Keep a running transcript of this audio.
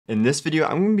In this video,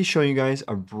 I'm going to be showing you guys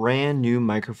a brand new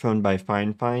microphone by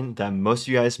FIFINE that most of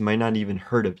you guys might not even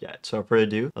heard of yet. So without further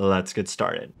ado, let's get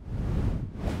started.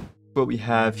 What we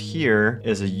have here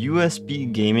is a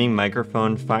USB gaming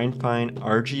microphone FIFINE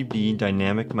RGB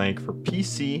dynamic mic for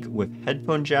PC with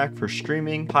headphone jack for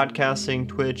streaming, podcasting,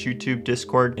 Twitch, YouTube,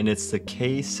 Discord, and it's the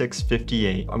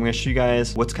K658. I'm going to show you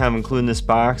guys what's kind of included in this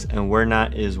box and where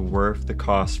not is worth the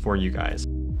cost for you guys.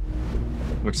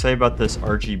 I'm excited about this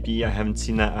RGB. I haven't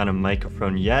seen that on a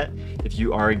microphone yet. If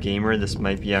you are a gamer, this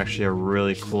might be actually a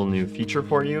really cool new feature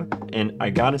for you. And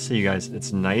I gotta say, you guys,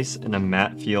 it's nice in a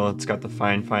matte feel. It's got the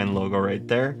FIFINE logo right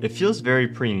there. It feels very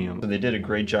premium. So they did a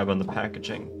great job on the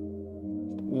packaging.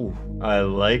 Ooh, I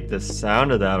like the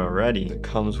sound of that already. It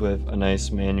comes with a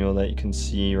nice manual that you can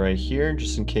see right here,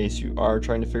 just in case you are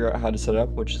trying to figure out how to set it up,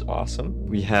 which is awesome.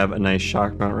 We have a nice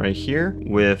shock mount right here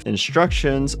with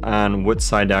instructions on what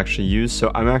side to actually use. So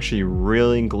I'm actually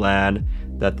really glad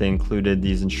that they included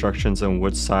these instructions on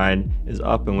which side is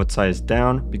up and what side is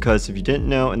down, because if you didn't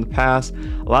know, in the past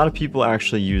a lot of people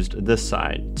actually used this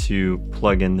side to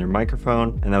plug in their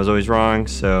microphone, and that was always wrong.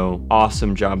 So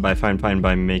awesome job by FIFINE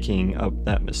by making up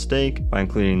that mistake by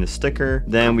including the sticker.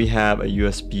 Then we have a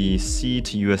USB-C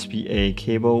to USB-A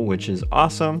cable, which is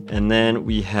awesome. And then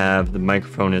we have the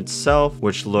microphone itself,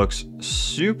 which looks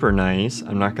super nice.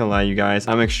 I'm not gonna lie, you guys,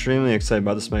 I'm extremely excited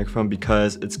about this microphone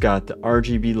because it's got the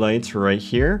RGB lights right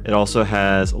here. It also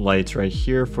has lights right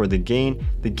here for the gain.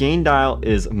 The gain dial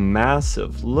is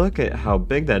massive. Look at how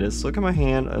big that is. Look at my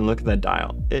hand and look at that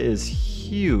dial. It is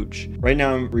huge. Right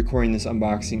now I'm recording this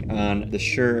unboxing on the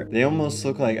Shure. They almost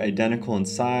look like identical in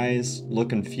size,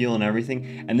 look and feel and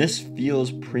everything, and this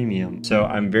feels premium. So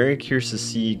I'm very curious to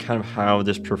see kind of how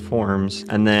this performs.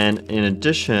 And then in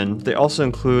addition, they also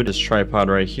include this tripod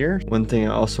right here. One thing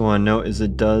I also want to note is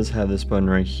it does have this button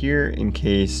right here in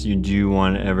case you do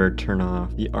want to ever turn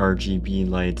off the RGB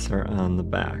lights that are on the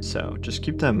back. So just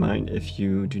keep that in mind if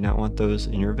you do not want those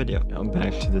in your video. Now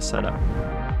back to the setup.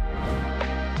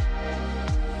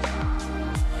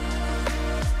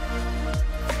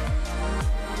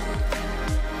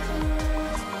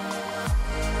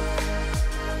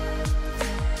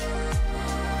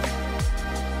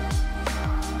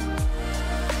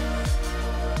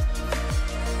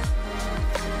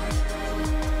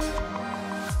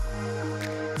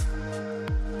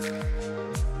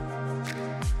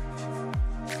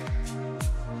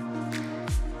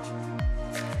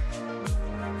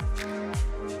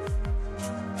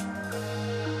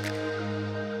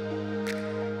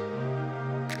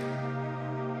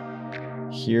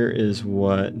 Here is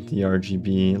what the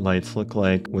RGB lights look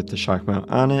like with the shock mount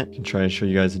on it. I can try to show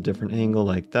you guys a different angle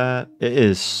like that. It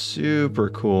is super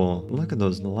cool. Look at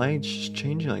those lights just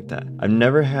changing like that. I've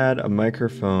never had a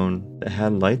microphone that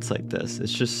had lights like this.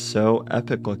 It's just so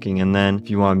epic looking. And then if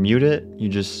you want to mute it, you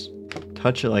just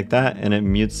touch it like that and it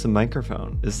mutes the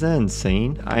microphone. Isn't that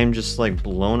insane? I'm just like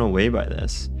blown away by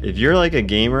this. If you're like a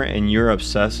gamer and you're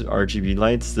obsessed with RGB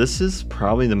lights, this is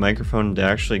probably the microphone to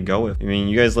actually go with. I mean,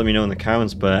 you guys let me know in the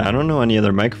comments, but I don't know any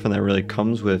other microphone that really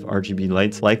comes with RGB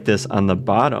lights like this on the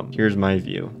bottom. Here's my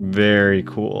view. Very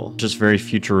cool. Just very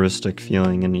futuristic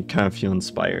feeling, and you kind of feel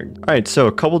inspired. All right, so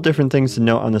a couple different things to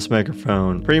note on this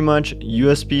microphone. Pretty much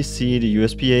USB-C to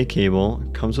USB-A cable.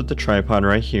 Comes with the tripod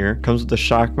right here. Comes with the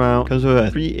shock mount. Comes with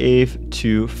a 3/8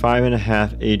 to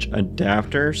 5.5H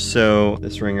adapter. So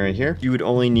this ring right here, you would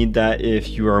only need that if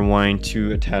you are wanting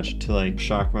to attach it to like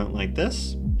shock mount like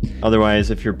this. Otherwise,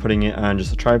 if you're putting it on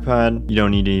just a tripod, you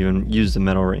don't need to even use the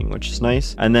metal ring, which is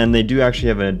nice. And then they do actually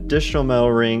have an additional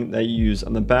metal ring that you use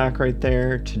on the back right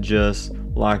there to just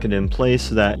lock it in place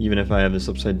so that even if I have this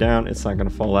upside down, it's not going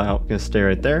to fall out. It's going to stay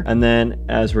right there. And then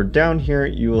as we're down here,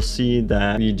 you will see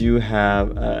that we do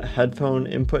have a headphone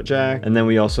input jack. And then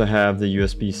we also have the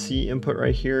USB-C input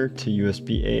right here to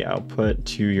USB-A output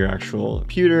to your actual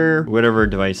computer, whatever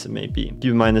device it may be.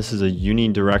 Keep in mind, this is a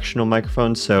unidirectional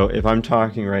microphone. So if I'm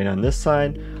talking right on this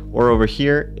side or over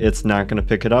here, it's not going to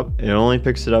pick it up. It only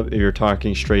picks it up if you're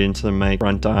talking straight into the mic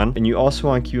front on. And you also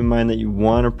want to keep in mind that you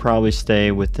want to probably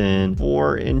stay within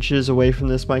 4 inches away from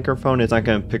this microphone. It's not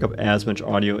going to pick up as much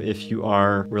audio if you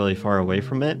are really far away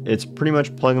from it. It's pretty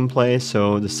much plug and play.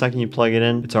 So the second you plug it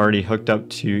in, it's already hooked up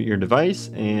to your device,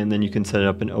 and then you can set it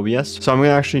up in OBS. So I'm going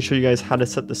to actually show you guys how to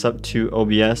set this up to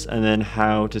OBS and then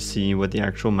how to see what the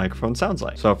actual microphone sounds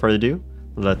like. So without further ado,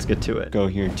 let's get to it. Go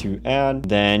here to add,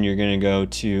 then you're going to go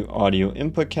to audio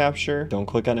input capture. Don't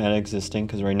click on add existing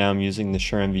because right now I'm using the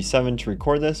Shure Mv7 to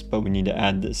record this, but we need to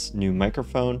add this new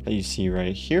microphone that you see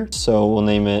right here. So we'll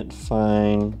name it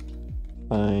FIFINE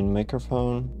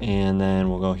Microphone, and then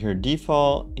we'll go here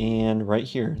default, and right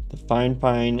here the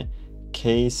FIFINE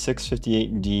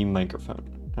K658D microphone.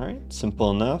 All right,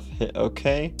 simple enough. Hit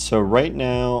OK. So right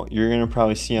now you're gonna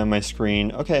probably see on my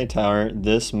screen, okay, Tyler,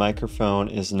 this microphone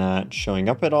is not showing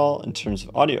up at all in terms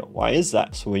of audio. Why is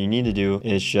that? So what you need to do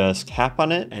is just tap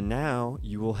on it, and now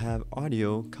you will have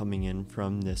audio coming in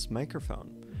from this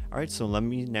microphone. All right, so let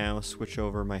me now switch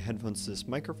over my headphones to this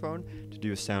microphone to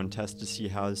do a sound test to see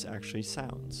how this actually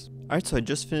sounds. All right, so I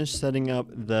just finished setting up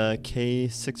the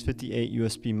K658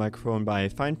 USB microphone by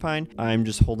FIFINE. I'm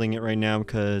just holding it right now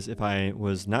because if I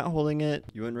was not holding it,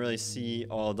 you wouldn't really see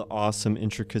all the awesome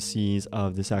intricacies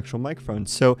of this actual microphone.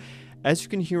 So as you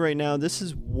can hear right now, this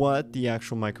is what the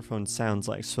actual microphone sounds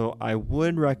like. So I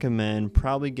would recommend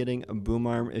probably getting a boom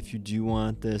arm if you do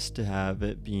want this to have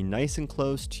it be nice and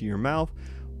close to your mouth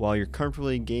while you're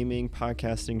comfortably gaming,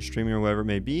 podcasting, streaming, or whatever it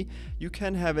may be. You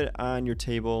can have it on your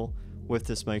table with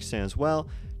this mic stand as well.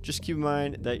 Just keep in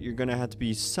mind that you're going to have to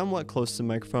be somewhat close to the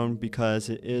microphone because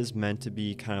it is meant to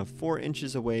be kind of 4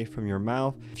 inches away from your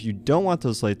mouth. If you don't want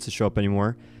those lights to show up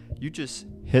anymore, you just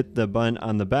hit the button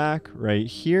on the back right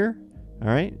here. All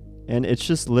right, and it's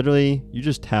just literally, you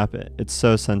just tap it. It's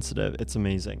so sensitive. It's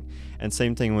amazing. And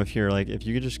same thing with here, like if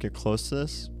you could just get close to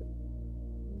this,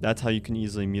 that's how you can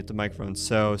easily mute the microphone.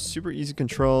 So super easy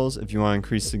controls. If you want to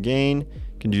increase the gain,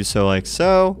 you can do so like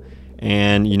so.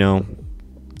 And you know,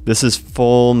 this is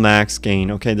full max gain.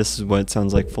 Okay, this is what it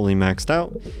sounds like fully maxed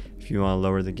out. If you want to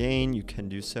lower the gain, you can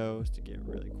do so to get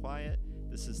really quiet.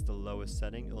 This is the lowest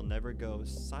setting. It'll never go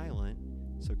silent,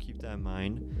 so keep that in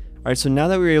mind. All right, so now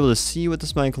that we were able to see what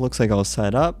this mic looks like all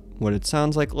set up, what it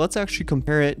sounds like, let's actually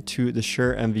compare it to the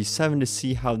Shure Mv7 to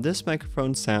see how this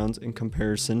microphone sounds in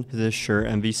comparison to the Shure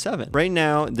Mv7. Right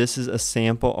now, this is a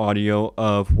sample audio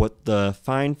of what the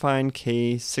FIFINE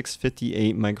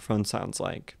K658 microphone sounds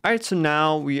like. All right, so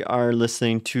now we are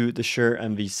listening to the Shure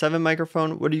Mv7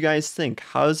 microphone. What do you guys think?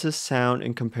 How does this sound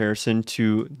in comparison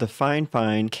to the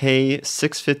FIFINE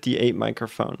K658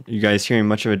 microphone? Are you guys hearing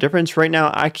much of a difference? Right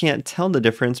now, I can't tell the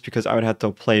difference because I would have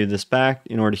to play this back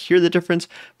in order to hear the difference,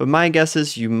 but my guess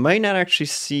is you might not actually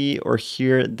see or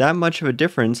hear that much of a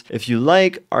difference. If you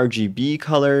like RGB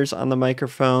colors on the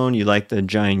microphone, you like the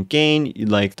giant gain, you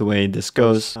like the way this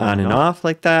goes on and off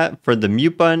like that, for the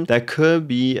mute button, that could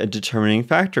be a determining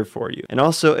factor for you. And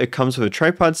also it comes with a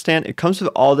tripod stand. It comes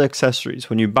with all the accessories.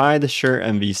 When you buy the Shure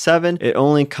Mv7, it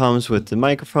only comes with the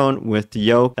microphone, with the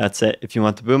yoke. That's it. If you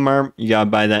want the boom arm, you gotta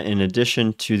buy that in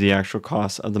addition to the actual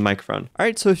cost of the microphone. All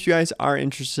right, so if you guys are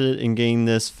interested in getting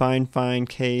this FIFINE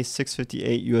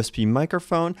K658 USB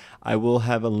microphone, I will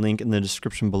have a link in the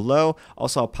description below.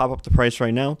 Also, I'll pop up the price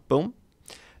right now. Boom.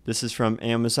 This is from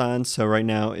Amazon, so right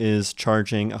now is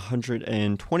charging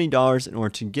 $120 in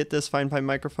order to get this FIFINE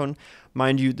microphone.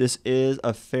 Mind you, this is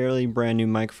a fairly brand new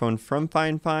microphone from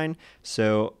FIFINE,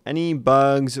 so any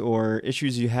bugs or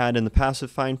issues you had in the past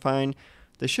with FIFINE,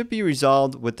 they should be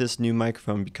resolved with this new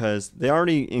microphone because they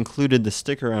already included the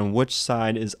sticker on which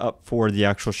side is up for the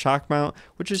actual shock mount,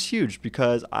 which is huge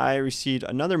because I received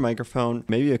another microphone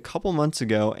maybe a couple months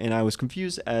ago and I was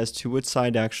confused as to which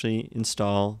side to actually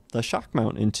install the shock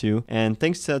mount into. And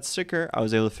thanks to that sticker, I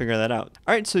was able to figure that out.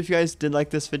 All right, so if you guys did like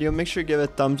this video, make sure to give it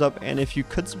a thumbs up. And if you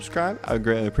could subscribe, I would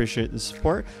greatly appreciate the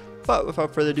support. But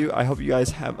without further ado, I hope you guys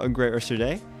have a great rest of your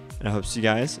day and I hope to see you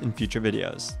guys in future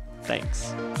videos.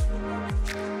 Thanks.